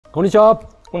こんにちは。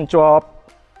こんにちは。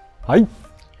はい。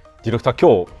ディレクター、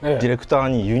今日、ディレクター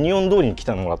にユニオン通りに来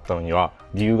てもらったのには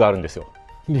理由があるんですよ。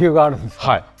理由があるんです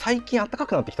か？はい。最近暖か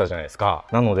くなってきたじゃないですか。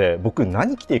なので僕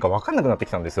何着ていいか分かんなくなって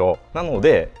きたんですよ。なの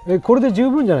で、これで十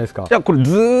分じゃないですか？いやこれ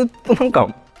ずーっとなん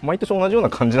か毎年同じような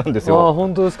感じなんですよ。あ、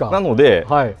本当ですか？なので、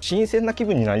はい、新鮮な気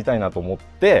分になりたいなと思っ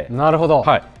て、なるほど。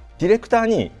はい。ディレクター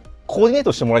にコーディネー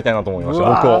トしてもらいたいなと思いました。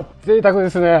僕を。贅沢で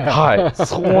すね。はい。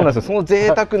そうなんですよ。その贅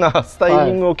沢なスタイ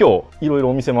リングを今日いろいろ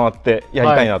お店回ってやり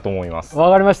たいなと思います。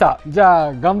わかりました。じゃ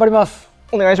あ頑張ります。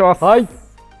お願いします。はい。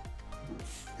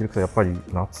ディレクターやっぱり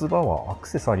夏場はアク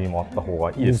セサリーもあった方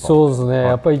がいいですか？そうですね。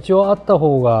やっぱり一応あった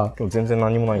方が。今日全然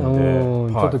何もないん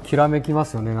で、ちょっときらめきま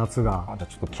すよね、夏が。じゃあ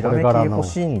ちょっときらめき欲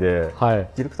しいんで、はい、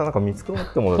ディレクターなんか見繕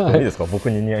ってもらってもいいですか？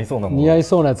僕に似合いそうなもの。似合い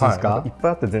そうなやつですか？いっぱ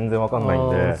いあって全然わかんないん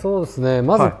で。そうですね。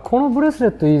まずこのブレスレ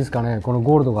ットいいですかね？この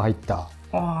ゴールドが入った。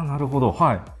ああ、なるほど。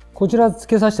はい。こちら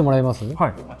付けさせてもらえます？は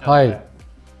い。はい。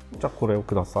じゃあこれを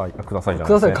ください。くださいじゃ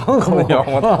ないですね。くだ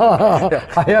さい。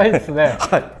早いですね。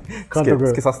はい。監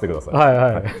督つけさせてください。は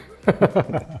いはい。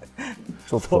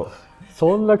ちょっと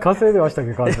そんな稼いでましたっ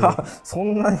け、監督。そ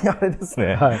んなにあれです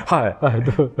ね。はい。はい。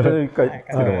これ一回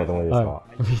つけてもらってもいいですか？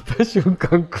見た瞬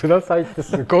間くださいって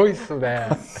すごいっすね。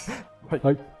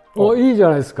はい。お、いいじゃ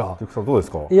ないですか。どうで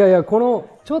すか？いやいや、ちょ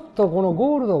っとこの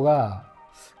ゴールドが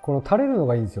垂れるの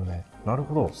がいいんですよね。なる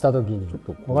ほど。した時に。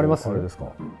わかります？あれですか？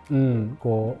うん、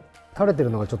垂れて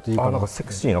るのがちょっといいかな。なんかセ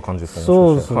クシーな感じですかね。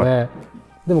そうですね。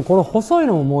でもこの細い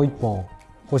のももう一本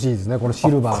欲しいですね。このシ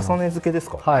ルバー。重ね付けです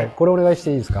か？はい。これお願いし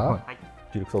ていいですか？はい。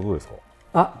ディレクターどうですか？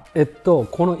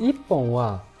この一本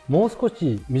はもう少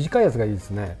し短いやつがいいで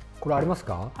すね。これあります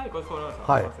か？はい、これ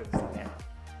はい。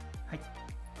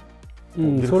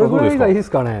それぐらいがいいで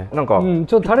すかね。なんか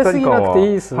ちょっと垂れすぎなくてい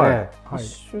いですね。一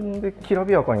瞬できら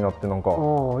びやかになってなんか。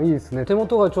いいですね。手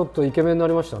元がちょっとイケメンにな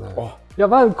りましたね。いや、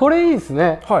まあこれいいです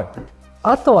ね。はい。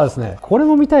あとはですね、これ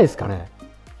も見たいですかね。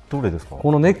どれですか？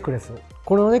このネックレス。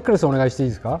このネックレスお願いしていい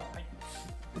ですか？はい。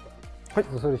はい。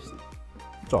それじ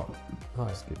ゃあ、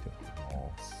つけてみ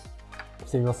ます。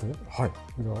してみます？はい。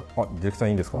ディレクター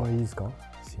いいんですか？いいですか？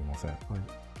すいません。はい。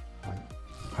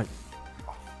はい。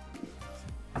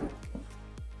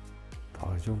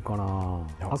大丈夫か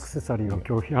な。アクセサリーが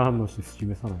拒否反応して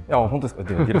示さない。いや、本当ですか。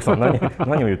ディレクター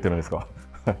何を言ってるんですか。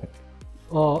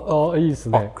いいです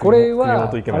ね。これは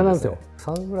あれなんですよ。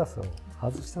サングラスを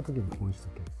外した時にこうしたっ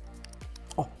け。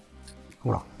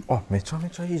ほら。めちゃめ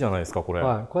ちゃいいじゃないですかこれ。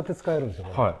はい。こうやって使えるんですよ。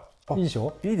はい。いいでし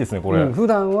ょ？いいですねこれ。普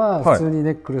段は普通に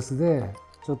ネックレスで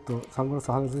ちょっとサングラス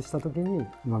外した時に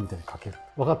今みたいにかける。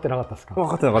分かってなかったですか？分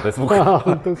かってなかったです。僕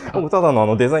ただ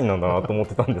のデザインなんだなと思っ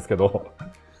てたんですけど。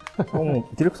デ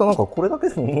ィレクターなんかこれだけ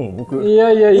でも僕いいんじゃ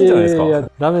ないです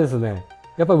か？ダメですね。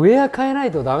やっぱウェア変えな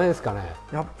いとダメですかね。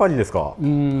やっぱりですか？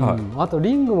あと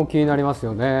リングも気になります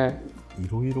よね。い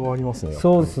ろいろありますね。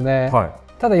そうですね。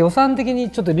ただ予算的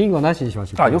にちょっとリングはなしにしま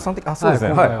しょう。予算的、そうです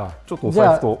ね。はい。ちょっとお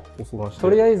財布とお相談して。と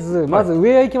りあえずまずウ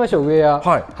ェア行きましょう。ウェア。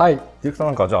はい。ディレクター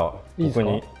なんかじゃあ僕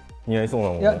に似合いそうな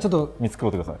ものをちょっと見繕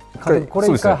ってください。これ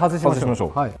一回外しましょ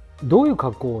う。はい。どういう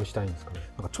格好をしたいんですかね。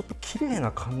なんかちょっと綺麗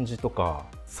な感じとか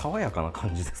爽やかな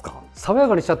感じですか？爽や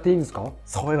かにしちゃっていいんですか？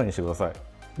爽やかにしてください。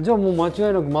じゃあもう間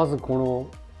違いなくまずこの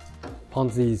パン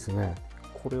ツいいですね。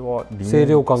これは清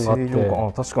涼感があって、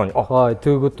確かに。はい、ト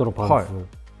ゥーグッドのパンツ。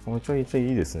めちゃめちゃ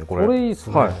いいですねこれ。これいいです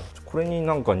ね。これに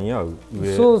なんか似合う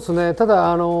上。そうですね。た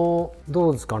だど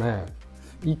うですかね。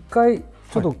一回ち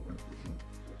ょっと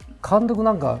監督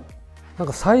なんか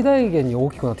最大限に大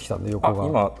きくなってきたんで横が。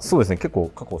今そうですね。結構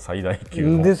過去最大級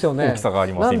の大きさがあ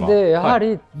ります。なんでやは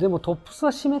りでもトップス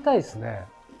は締めたいですね。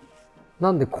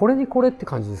なんでこれにこれって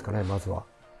感じですかねまずは。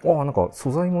なんか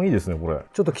素材もいいですねこれ。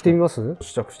ちょっと着てみます？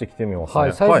試着して着てみますね。は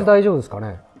い。サイズ大丈夫ですか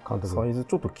ね監督。サイズ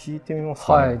ちょっと聞いてみま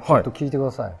すね。はい。ちょっと聞いてく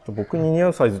ださい。僕に似合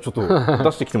うサイズちょっと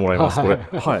出してきてもらいますこれ。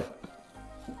はい。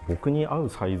僕に合う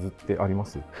サイズってありま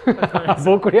す？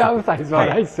僕に合うサイズは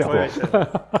ないですよ。お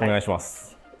願いしま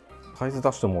す。サイズ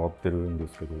出してもらってるんで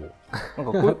すけど、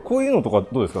なんかこういうのとか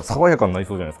どうですか？爽やかになり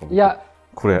そうじゃないですか？いや、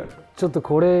これちょっと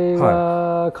これ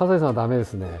は笠井さんはダメで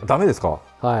すね。ダメですか？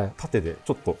はい。縦で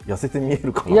ちょっと痩せて見え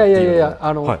るかなっていう。い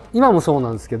や今もそうな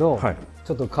んですけど、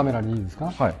ちょっとカメラにいいですか？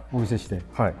はい。お見せして。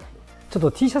はい。ちょっと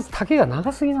T シャツ丈が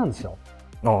長すぎなんですよ。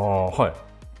は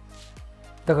い。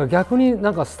だから逆に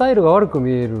なんかスタイルが悪く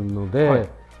見えるので、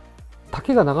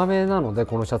丈が長めなので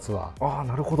このシャツは。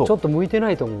なるほど。ちょっと向いて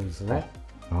ないと思うんですね。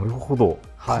なるほど。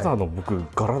ただの僕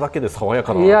柄だけで爽や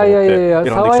かなと思って選んで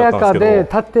きちゃったんですけど。爽やかで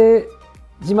縦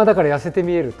縞だから痩せて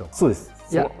見えると。そうです。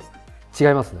いや違い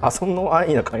ますね。その安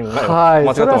易な考えを間違って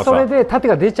ました。それはそれで縦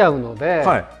が出ちゃうので、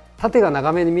縦が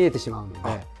長めに見えてしまうので。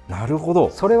なるほど。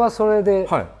それはそれで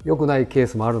良くないケー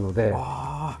スもあるので、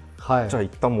はい、じゃあ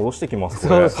一旦戻してきます。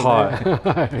そうですね。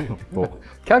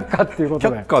却下っていうこと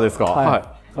で。却下ですか。は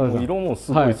い。色も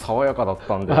すごい爽やかだっ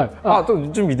たんで、あ、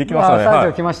準備できましたね。は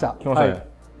い。来ました。来ましたね。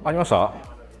ありました。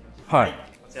はい。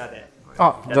こちらで。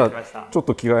あ、じゃあちょっ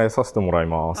と着替えさせてもらい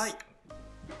ます。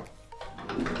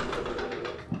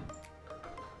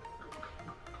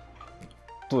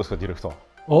どうですか、ディレクター。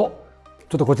お、ちょ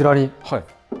っとこちらに。はい。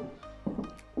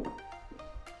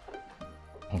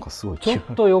なんかすごい。ちょっ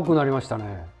と良くなりました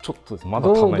ね。ちょっとです。ま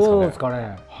だ足んないですかね。どうですか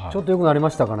ね。ちょっと良くなりま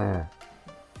したかね。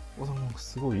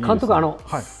すごいいいですね。監督、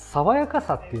爽やか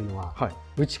さっていうのは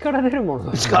内から出るものな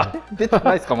んですか。出て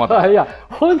ないですか、まだ。いや、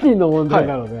本人の問題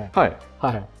なので。はい。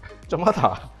はい。じゃあま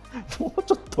だもう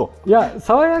ちょっと。いや、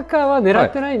爽やかは狙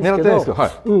ってないんですけど、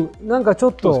なんかちょ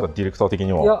っと。どうですか、ディレクター的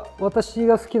には。いや、私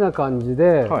が好きな感じ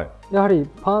で、やはり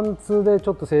パンツでち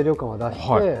ょっと清涼感を出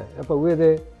して、やっぱ上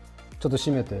でちょっと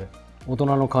締めて大人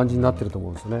の感じになってると思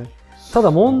うんですよね。た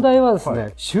だ問題はです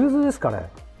ね、シューズですかね。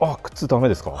あ、靴ダメ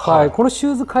ですか。はい、このシ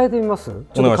ューズ変えてみます。ちょっ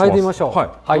と変えてみましょう。は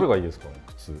い。どれがいいですか、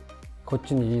靴。こっ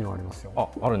ちにいいのありますよ。あ、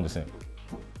あるんですね。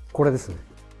これですね。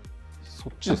そ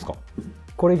っちですか。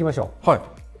これいきましょう。はい。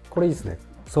これいいですね。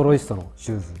ソロイストの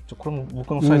シューズ。じゃこれも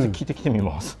僕のサイズ聞いてきてみ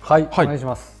ます。はい。お願いし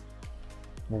ます。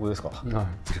僕ですか。はい。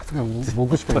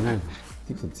僕しかいないの。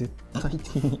絶対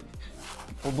的に。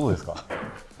どうですか。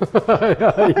い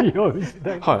や、いいよ。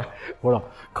はい。ほら、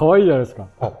可愛いじゃないですか。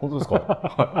あ、本当ですか。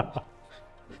はい。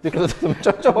めち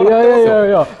ゃくちゃ笑ってますよ。い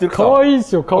や、可愛いで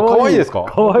すよ。可愛いですか。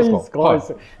可愛いです。可愛いで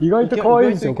す。意外と可愛い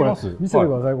ですよ。これ見せて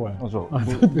ください、こ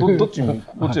れ。どっち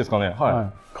ですかね。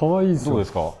はい。可愛いですよ。どうで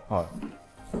すか。はい。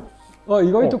あ、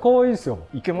意外と可愛いですよ。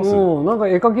いけます。なんか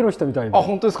絵描きの人みたいで。あ、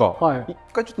本当ですか。はい。一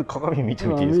回ちょっと鏡見て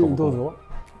みていいですか。どうぞ。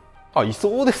あ、い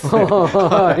そうですね。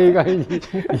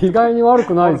意外に悪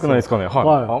くないです。悪くないですかね。は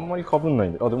い。あんまり被んない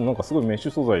んで。あ、でもなんかすごいメッシ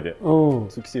ュ素材で。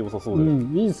通気性良さそうで。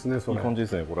いいですね。それ。いい感じで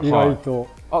すね。これ。意外と。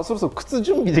あ、そろそろ靴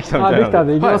準備できたみたいな。できたん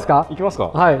で、行きますか。行きますか。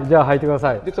はい。じゃあ履いてくだ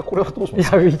さい。できた、これはどうしま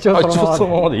すか。いや、一応そ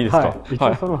のままでいいですか。一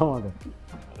応そのままで。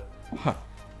はい。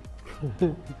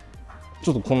ち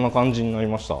ょっとこんな感じになり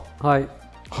ました。はい。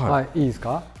はい。いいです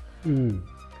か。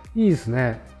いいです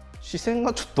ね。視線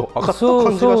がちょっと上がった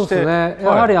感じがして、や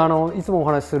はりいつもお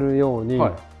話しするように、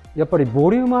やっぱり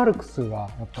ボリュームある靴がや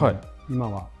っぱり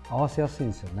今は合わせやすいん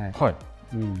ですよね。はい。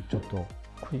ちょっとこ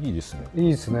れいいですね。い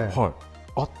いですね。はい。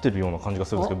合ってるような感じが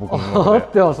するんですけど、僕の合っ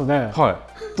てますね。は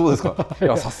い。どうですか。い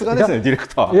や、さすがですね、ディレク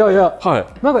ター。いや、はい。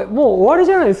なんかもう終わり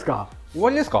じゃないですか。終わ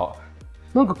りですか。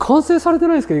なんか完成されて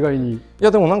ないですか、意外に。い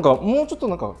や、でもなんかもうちょっと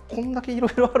なんかこんだけいろ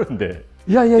いろあるんで。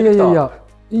いや、いい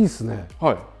ですね。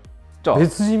はい。じゃあ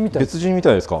別人みたい。別人み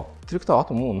たいですか。ディレクター、あ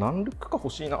ともう何ルックか欲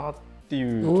しいなって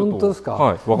いう。本当ですか。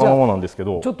はい。わがままなんですけ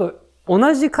ど。ちょっと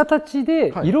同じ形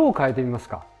で色を変えてみます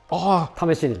か。あ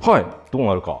あ、試しに。はい。どう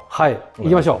なるか。はい。行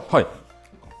きましょう。はい。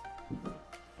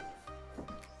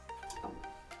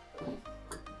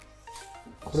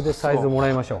これでサイズもら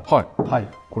いましょう。はい。はい。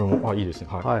これもいいですね。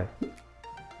はい。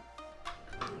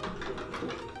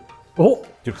お、ディ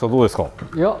レクターどうですか。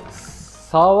いや、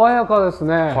爽やかです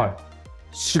ね。はい。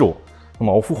白、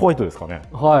まあオフホワイトですかね。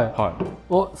はい。はい。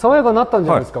お、爽やかになったんじ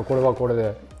ゃないですか。これはこれで。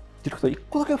ディレクター一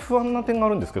個だけ不安な点があ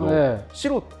るんですけど、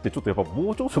白ってちょっとやっぱ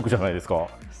膨張色じゃないですか。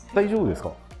大丈夫です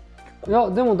か。いや、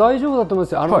でも大丈夫だと思い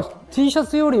ますよ。T シャ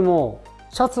ツよりも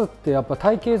シャツってやっぱ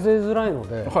体型出づらいの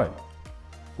で、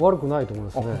悪くないと思い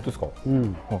ますね。本当ですか。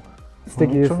素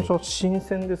敵です。めちゃめちゃ新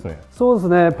鮮ですね。そうです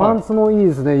ね。パンツもいい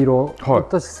ですね。色。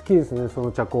私好きですね。そ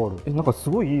のチャコール。なんかす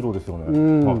ごいいい色ですよね。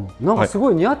なんかす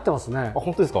ごい似合ってますね。あ、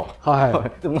本当ですか。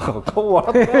はい。でもなんか顔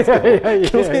笑ってますけど。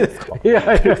気のせいですか。いや、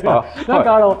なん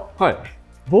か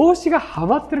帽子がは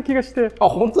まってる気がして。あ、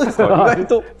本当ですか。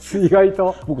意外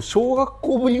と。僕小学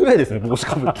校ぶりぐらいですね。帽子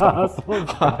かぶったの。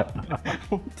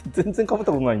全然かぶっ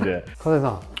たことないんで。風さ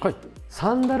ん。はい。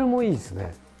サンダルもいいです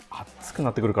ね。暑く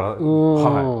なってくるから、は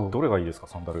い。どれがいいですか、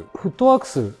サンダル。フットワーク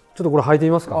ス、ちょっとこれ履いて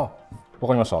みますか。わか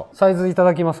りました。サイズいた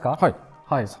だけますか。はい。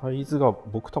はい。サイズが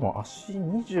僕多分足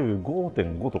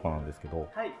 25.5 とかなんですけど。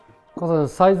はい。加藤さん、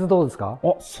サイズどうですか。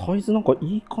あ、サイズなんか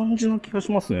いい感じな気が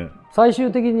しますね。最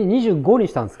終的に25に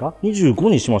したんですか。25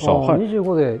にしました。はい。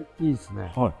25でいいです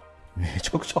ね。はい。め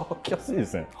ちゃくちゃ履きやすいで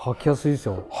すね。履きやすいです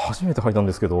よ。初めて履いたん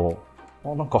ですけど、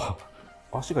なんか。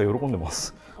足が喜んでま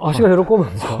す。足が喜ぶ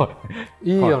んですか。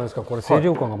いいじゃないですか。これ清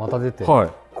涼感がまた出て。はい。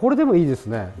これでもいいです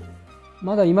ね。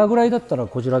まだ今ぐらいだったら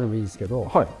こちらでもいいですけど。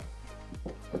はい。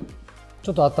ち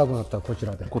ょっと暖かくなったらこち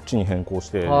らで。こっちに変更し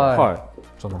て。はい。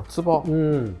じゃあ夏場。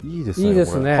いいですね。いいで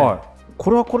すね。はい。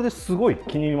これはこれですごい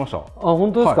気に入りました。あ、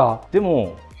本当ですか。で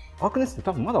もARKnetsって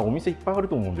多分まだお店いっぱいある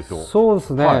と思うんですよ。そうで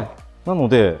すね。なの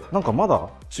でなんかまだ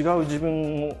違う自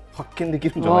分を発見でき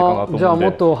るんじゃないかなと思って。じゃあも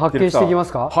っと発見していきま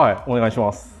すか。はい、お願いし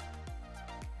ます。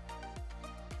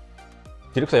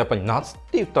ディレクターやっぱり夏って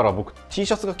言ったら僕 T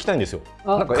シャツが着たいんですよ。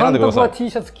なんか選んでください。監督は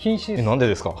T シャツ禁止です。なんで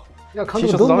ですか。いや、監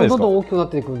督どんどん大きくなっ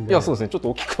ていくんで。いや、そうですね。ちょっと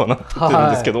大きくはなってるん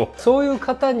ですけど、そういう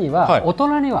方には、大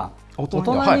人には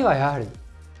やはり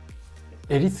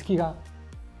襟付きが、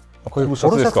こういうポロ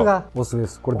シャツがおすすめで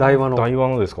す。これ台湾の。台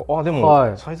湾のですか。あ、で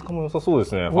もサイズ感も良さそうで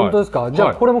すね。本当ですか。じゃ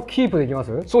あこれもキープできます？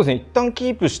そうですね。一旦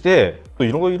キープして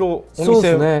いろいろお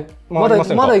店まだ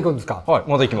行くんですか？はい、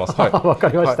まだ行きます。はい。わか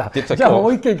りました。じゃあも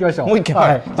う一軒行きましょう。もう一軒。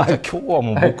はい。今日は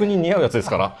もう僕に似合うやつです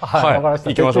から。はい。わかりました。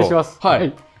行きましょう。は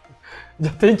い。じ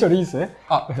ゃあ店長でいいですね。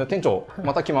あ、じゃあ店長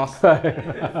また来ます。はい。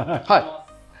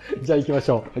じゃあ行きまし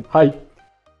ょう。はい。デ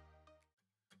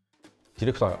ィ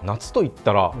レクター、夏と言っ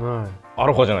たらア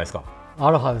ロハじゃないですか。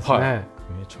アロハですね。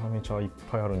めちゃめちゃいっ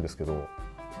ぱいあるんですけど、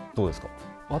どうですか。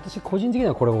私個人的に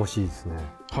はこれが欲しいですね。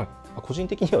はい。個人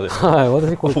的にはですか。はい。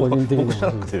私これ個人的には僕じゃ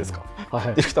なくてですか。はい。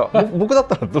ディレクター、僕だっ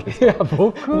たらどうですか。いや、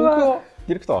僕は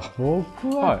ディレクター。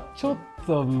僕はちょっ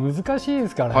と難しいで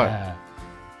すかね。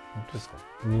本当ですか。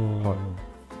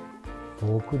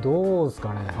僕どうです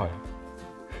かね。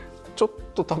ちょっ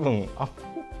と多分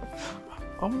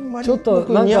あんまりちょっと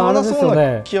似合わなそう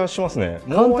な気がしますね。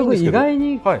監督意外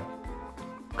に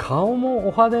顔もお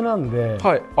派手なんで。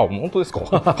はい。あ、本当ですか。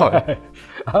はい。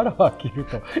アロハ着る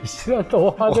と一段と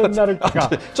お派手になる気が。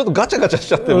ちょっとガチャガチャし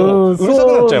ちゃってもうるさ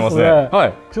くなっちゃいますね。は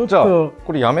い。じゃあ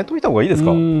これやめといた方がいいです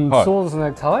か。そうです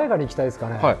ね。爽やかに着たいですか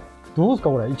ね。はい。どうですか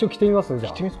これ。一応着てみます。じゃ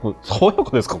あ。着てみます。爽や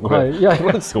かですかこれ。いや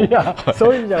そう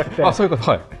いうんじゃなくて。あ、そういうこと。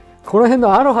はい。この辺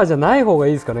のアロハじゃない方が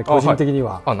いいですかね、個人的に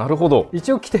は。あ、なるほど。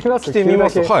一応着てみます。着てみま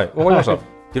す。はい、わかりました。ディ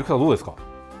レクターどうですか。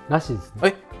なしです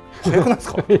ね。早くないで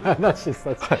すか。いや、なしです。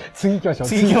次行きましょう。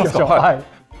次行きますか。はい。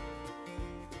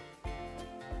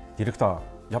ディレクター、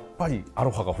やっぱりア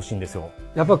ロハが欲しいんですよ。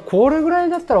やっぱこれぐら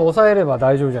いだったら抑えれば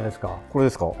大丈夫じゃないですか。これ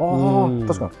ですか。ああ、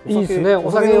確かに。いいですね。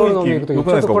お酒夜飲み行くとき、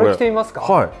ちょっとこれ着てみますか。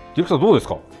はい。ディレクターどうです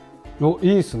か。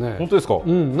いいですね。本当ですか。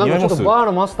なんかちょっとバー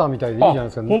のマスターみたいでいいじゃないで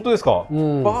すか。本当ですか。バ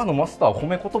ーのマスター褒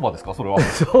め言葉ですか、それは。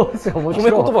そうですよ。褒め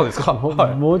言葉ですか。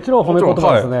もちろん褒め言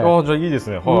葉ですね。あ、じゃあいいで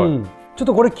すね。はい。ちょっ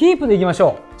とこれキープでいきましょ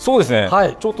う。そうですね。は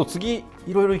い。ちょっと次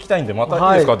いろいろ行きたいんでまた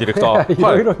いいですか、ディレクター。い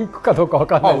ろいろ行くかどうかわ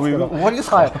かんないですけど。終わりで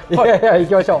すか。いやいや行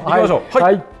きましょう。行きましょう。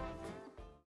はい。デ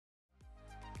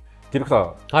ィレク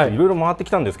ター、いろいろ回って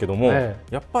きたんですけども、や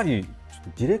っぱり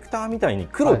ディレクターみたいに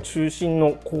黒中心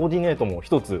のコーディネートも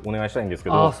一つお願いしたいんですけ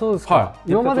ど。あ、そうですか。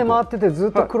今まで回っててず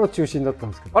っと黒中心だったん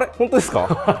ですけど。あれ、本当です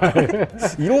か。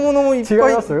色物もいっぱい。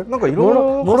違います？なんか色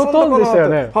物モノトーンでしたよ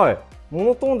ね。はい。モ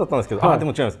ノトーンだったんですけど、あ、で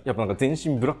も違います。やっぱなんか全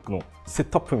身ブラックのセッ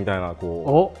トアップみたいな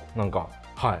こうなんか、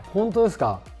はい。本当です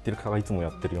か。ディレクターがいつもや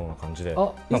ってるような感じで。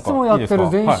いつもやってる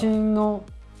全身の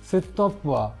セットアッ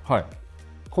プは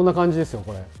こんな感じですよ、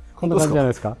これ。こんな感じじゃない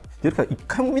ですか。ディレクター一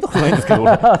回も見たことないんですけど、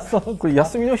これ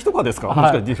休みの日とかですか。もしか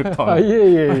してディレクターの。い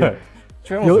えいえいえ。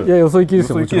違います。いや、よそ行きで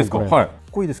すよ。よそ行きですか。はい。かっ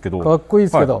こいいですけど。かっこいいで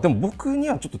すけど。でも僕に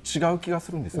はちょっと違う気が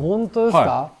するんですよ。本当です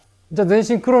か。じゃあ全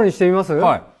身黒にしてみます。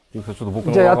はい。ちょっと僕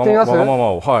のじゃあやってみます。わがま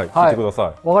まを聞いてくだ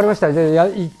さい。わかりました。じゃあ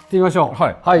行ってみましょう。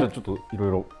はい。じゃあちょっといろ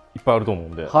いろいっぱいあると思う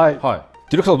んで。はい。ディ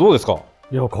レクターどうですか。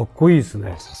いや、かっこいいです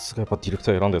ね。さすがやっぱディレク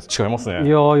ター選んだやつ違いますね。い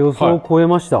や、予想を超え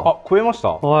ました。あ、超えました。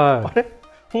はい。あれ、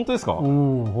本当ですか。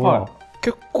はい。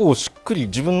結構しっくり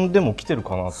自分でも来てる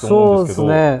かなって思うんですけど。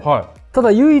そうですね。はい。た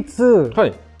だ唯一、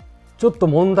ちょっと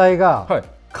問題が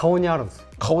顔にあるんです。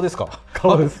顔ですか。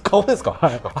顔です。顔ですか。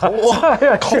顔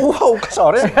はおかしい。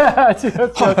あれ。違う。デ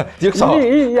ィレクタ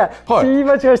ー。いや、言い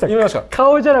間違えました。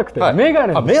顔じゃなくてメガ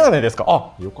ネ。あ、メガネですか。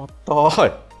あ、よかった。は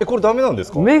い。これダメなんで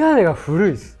すか。メガネが古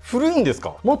いです。古いんです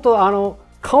か。もっと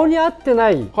顔に合って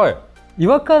ない違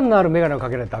和感のあるメガネを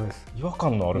かけないとダメです。違和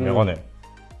感のあるメガネ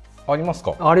あります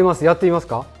か。あります。やってみます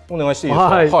か。お願いしていいですか。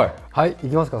はい。行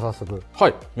きますか、早速。は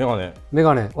い。メ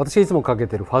ガネ。私がいつもかけ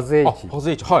てるファズ H。ファ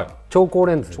ズ H。はい。調光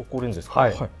レンズ。調光レンズですか。は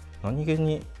い。何気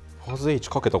にファズ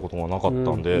H かけたことがなかった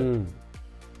んで。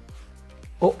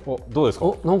お、どうですか。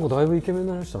なんかだいぶイケメンに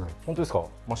なりましたね。本当ですか。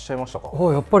増しちゃいましたか。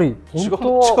やっぱり違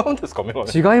うんですか。メガ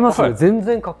ネ。違いますね。全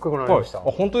然かっこよくなりました。あ、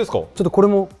本当ですか。ちょっとこれ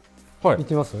も見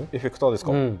てみます。エフェクターです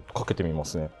か。かけてみま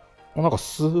すね。なんか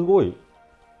すごい。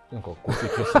なんかごつい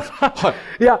気がする。は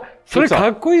い。いや、それか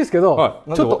っこいいですけど、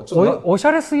ちょっとおし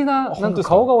ゃれすぎな、なんか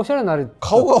顔がおしゃれになる。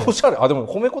顔がおしゃれ。あ、でも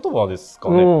褒め言葉ですか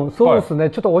ね。そうですね。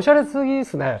ちょっとおしゃれすぎで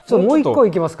すね。ちょっともう一個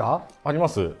いきますか。ありま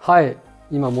す。はい。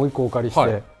今もう一個お借りし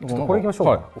て、ちょっとこれいきましょう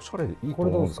か。おしゃれでいいと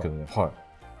思うんですけどね。はい。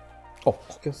あ、か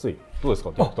けやすい。どうです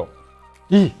か、ディレクター。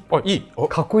いい。あ、いい。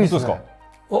かっこいいですね。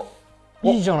か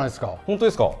いいじゃないですか。本当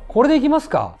ですか。これでいきます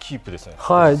か。キープですね。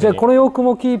はい。じゃあこの洋服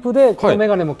もキープで、このメ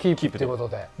ガネもキープということ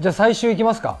で、じゃあ最終いき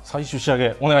ますか。最終仕上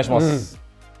げお願いします。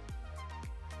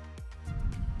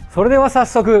それでは早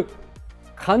速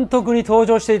監督に登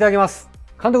場していただきます。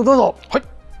監督どうぞ。はい。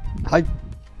はい。デ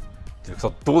ィレクタ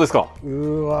ーどうですか。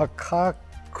うわ、かっ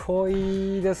こ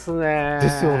いいですね。で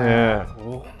すよね。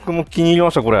僕も気に入りま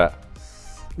したこれ。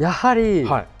やはり、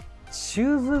シ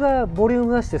ューズがボリュー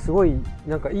ム出してすごい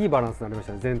なんかいいバランスになりまし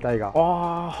たね、全体が。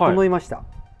整いました。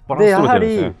でやは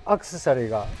りアクセサリー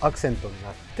がアクセントにな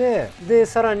って、で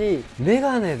さらにメ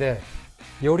ガネで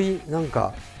よりなん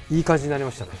かいい感じになり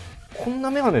ましたね。こん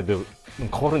なメガネで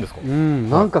変わるんですか。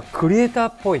なんかクリエイター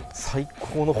っぽい。最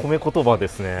高の褒め言葉で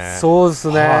すね。そうです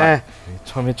ね。め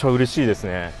ちゃめちゃ嬉しいです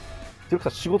ね。ディレクタ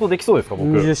ー仕事できそうですか。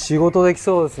僕仕事でき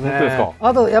そうですね。本当ですか。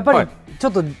あとやっぱりちょ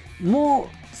っともう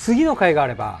次の回があ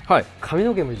れば髪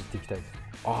の毛もいじっていきたいです。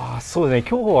そうですね。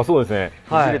今日はそうですね。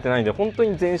いじれてないんで本当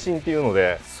に全身っていうの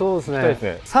で。そうです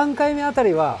ね。3回目あた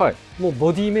りはもう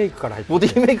ボディメイクから入って。ボデ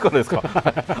ィメイクからですか。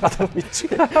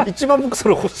一番僕そ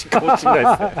れ欲しいかもしれ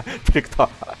ないですね。ディレクタ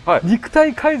ー。肉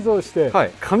体改造して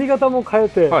髪型も変え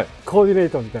てコーディネー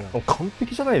トみたいな。完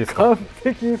璧じゃないですか。完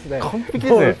璧ですね。完璧で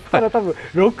すね。ただ多分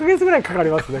6ヶ月ぐらいかか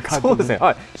りますね。そうですね。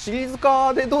シリーズ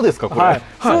化でどうですかこれ。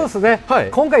そうですね。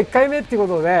今回1回目っていう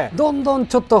ことでどんどん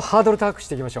ちょっとハードル高くし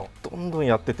ていきましょう。どんどん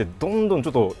やっててどんどんちょ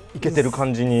っといけてる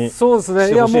感じに。そうです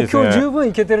ね。いやもう今日十分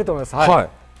いけてると思います。はい。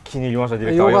気に入りました。ディ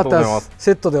レクターありがとうございます。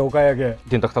セットでお買い上げ。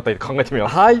電卓叩いて考えてみま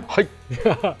す。はい。はい。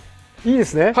いいで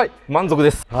すね。はい。満足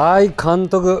です。はい。監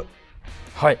督。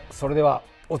はい。それでは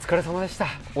お疲れ様でした。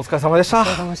お疲れ様でした。お疲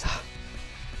れ様でした。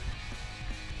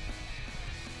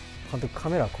監督カ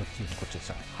メラはこっちです。こっちで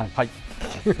す。はい。はい。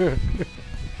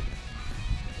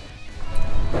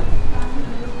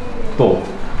どう？め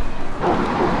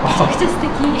ちゃくちゃ素敵。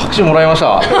拍手もらいまし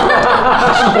た。拍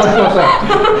手もらいまし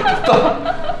た。